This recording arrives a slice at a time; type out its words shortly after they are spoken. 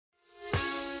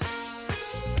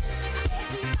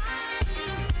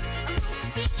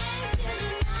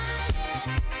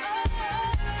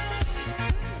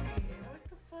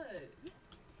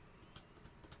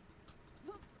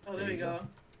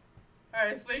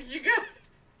Alright, Slick, you got.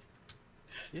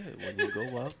 Yeah, when you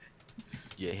go up,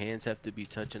 your hands have to be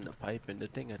touching the pipe and the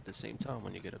thing at the same time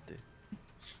when you get up there.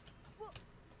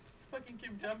 Let's fucking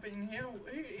keep jumping.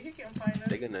 He can find us.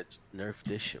 They're gonna nerf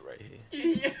this shit right here.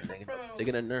 Yeah, They're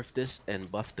gonna nerf this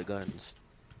and buff the guns.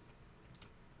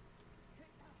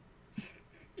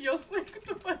 Yo, Slick, what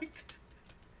the fuck?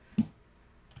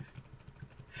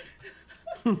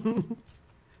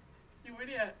 You where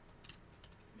you at?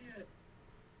 Where you at?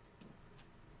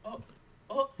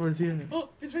 Oh. Where's he at? Oh,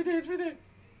 he's right there, he's right there.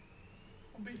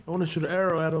 I want to shoot an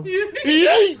arrow at him.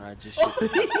 I just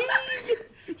shoot.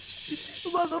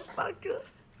 Motherfucker.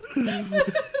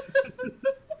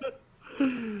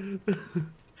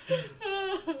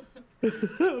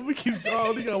 We keep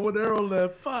going. He got one arrow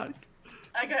left. Fuck.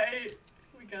 I got 8.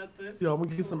 We got this. Yo, I'm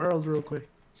gonna get some arrows real quick.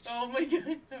 Oh my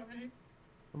god, alright.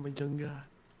 I'm a young guy.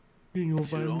 You ain't gonna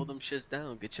Shoot find all me. them shits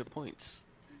down. Get your points.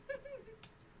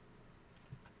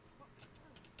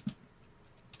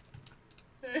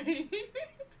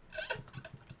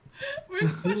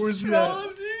 Where's the troll,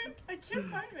 dude? I can't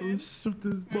find Let's him. shoot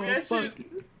this Maybe I motherfucker.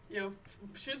 should. Yo,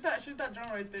 shoot that drone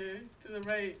right there to the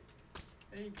right.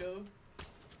 There you go.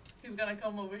 He's gonna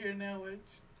come over here now, watch.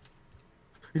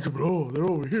 He said, "Oh, they're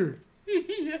over here."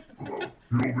 Yeah. Hello,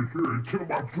 you over here and kill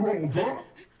my drones, huh?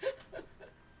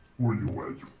 Where you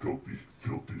at, you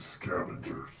filthy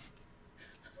scavengers?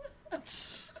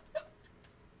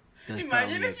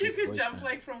 Imagine if you could jump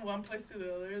like from one place to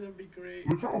the other. That'd be great.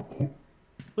 Look how cool.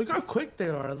 Look how quick they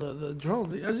are, the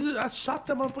drones. I shot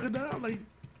that motherfucker down like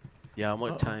Yeah, I'm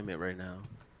gonna time it right now.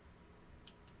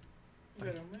 You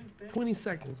gotta move, bitch. 20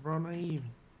 seconds, bro. Not even.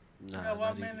 Nah, got 1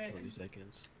 not even minute. 20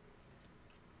 seconds.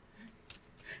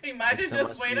 Imagine Next time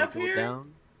just I see wait it up go here.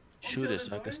 down, shoot until it the so I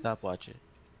can doors. stop watching.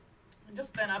 Just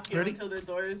stand up here Ready? until the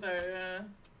doors are,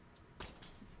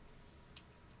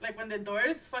 like when the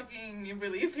doors fucking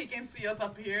release, he can see us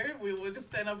up here. We will just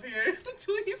stand up here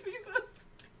until he sees us.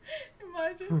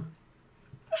 Imagine.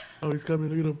 Oh, he's coming.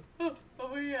 Look at him. Oh,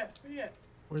 where you at? Where you at?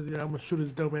 Where's he at? I'm gonna shoot his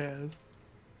dumb ass.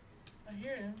 I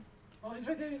hear him. Oh, he's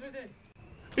right there. He's right there.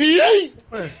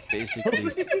 Where? Basically,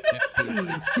 15,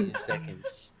 16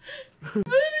 seconds.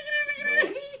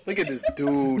 Look at this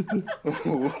dude.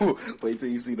 Wait till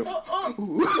you see the. Oh,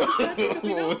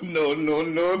 No.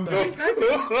 he's sniping.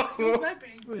 He's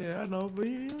sniping. Yeah, I know, but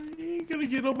he ain't gonna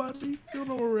get nobody. You don't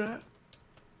know where we're at.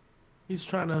 He's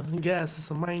trying to gas. It's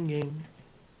a mind game.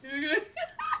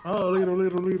 Oh, look at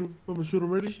him. I'm gonna shoot him.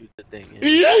 Ready? Shoot the thing.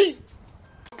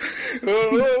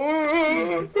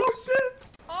 Oh, shit.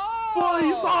 Boy,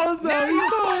 he saw us now. He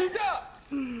saw us.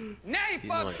 Now you He's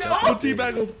fucked like, up. I'll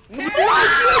teabag him.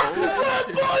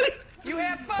 Oh, You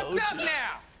have fucked up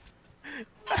now.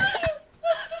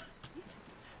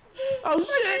 Oh, Fucking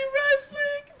shit.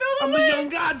 wrestling. No I'm way. the young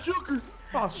god joker.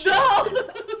 Oh, shit. No.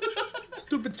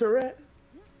 Stupid Tourette.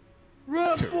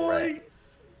 Run, boy.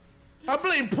 I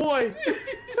blame Poi.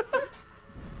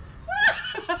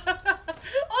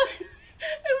 Oh, and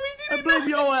we I didn't blame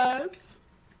your ass.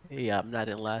 Hey, I'm not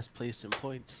in last place in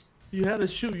points. You had to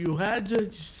shoot. You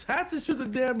just had to shoot the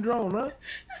damn drone, huh?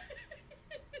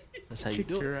 That's how you Kick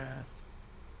do your it. ass.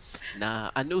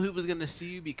 Nah, I knew he was gonna see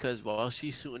you because while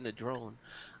she's shooting the drone,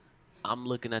 I'm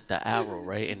looking at the arrow,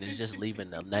 right? And it's just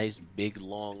leaving a nice big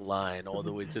long line all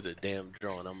the way to the damn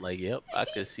drone. I'm like, yep, I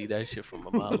could see that shit from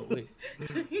a mile away.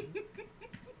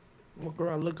 Walk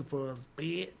around looking for us,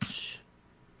 bitch.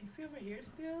 Is he over here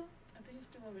still? I think he's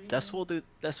still over here.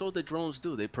 That's all the drones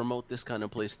do. They promote this kind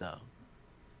of play style.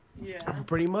 Yeah.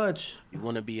 Pretty much. You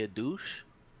wanna be a douche?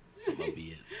 I'm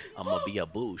gonna be a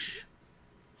boosh.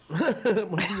 Might be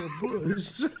a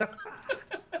bush.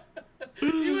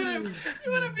 You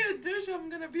wanna be a douche? I'm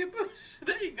gonna be a bush.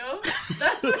 There you go.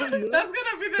 That's gonna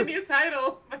be the new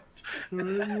title. You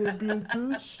wanna be a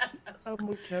douche? I'm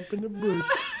gonna camp in the bush.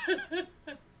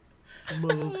 Oh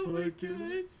my Motherfucker.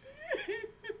 god.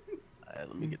 Alright,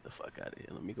 let me get the fuck out of here.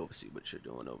 Let me go see what you're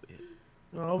doing over here.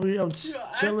 I'm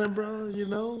chilling, bro. You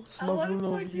know, smoking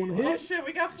Oh one hit. shit,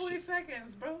 we got 40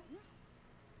 seconds, bro.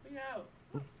 We out.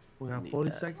 We got Need 40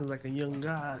 that. seconds like a young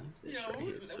god. Yo, right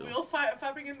here, too. we all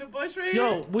fighting in the bush right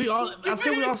Yo, here? I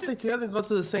said we all stick together and go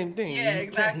to the same thing. Yeah,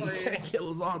 You can't- exactly. You can't kill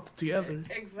us all together.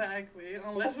 Exactly,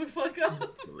 unless we fuck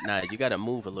up. Nah, you gotta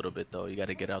move a little bit though. You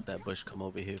gotta get out that bush. Come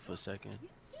over here for a second.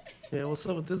 Yeah, what's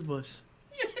up with this bush?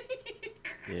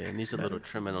 Yeah, it needs a little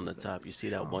trimming on the top. You see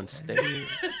that one stick?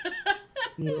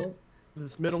 You know,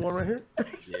 this middle one right here?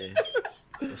 Yeah.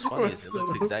 What's funny is it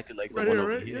looks exactly like the Right one here,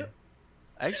 over right? here.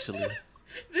 Actually,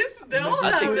 They all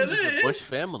I have think it. this is the Bush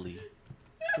family.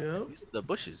 Yeah. These are the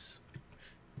Bushes.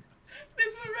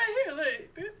 This one right here,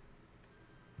 like,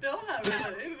 they all have it.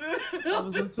 Like, That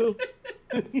was it too.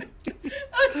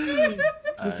 Oh shit!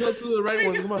 Let's go to the right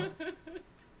one. Come on.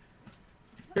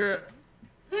 Here.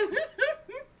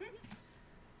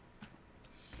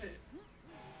 Shit.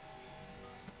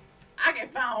 I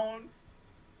get found.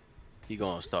 He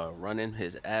gonna start running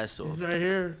his ass off. He's right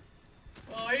here.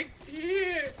 Oh, he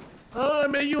here. Oh, I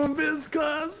made you invis,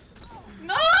 cuz.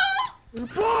 No!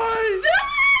 Boy!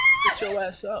 Get your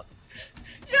ass up.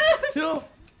 Yes! Yo.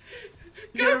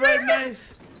 You Go, got it right, baby.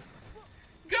 nice.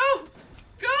 Go!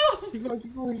 Go! Keep going,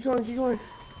 keep going, keep going, keep going.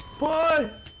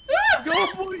 Boy! Go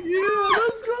for you!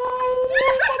 Let's go!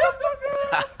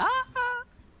 Motherfucker!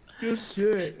 Good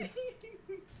shit.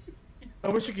 I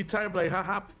wish you could type like,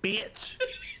 haha, bitch.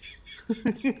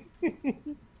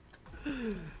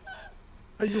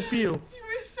 How you feel? You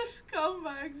were such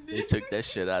scumbags, They dude. took that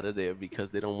shit out of there because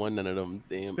they don't want none of them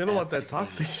damn. They don't want that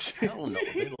toxic shit. I don't know.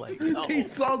 They like, no. They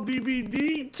saw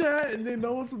DVD chat and they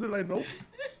know, so they're like, nope.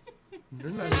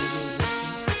 They're not even doing this.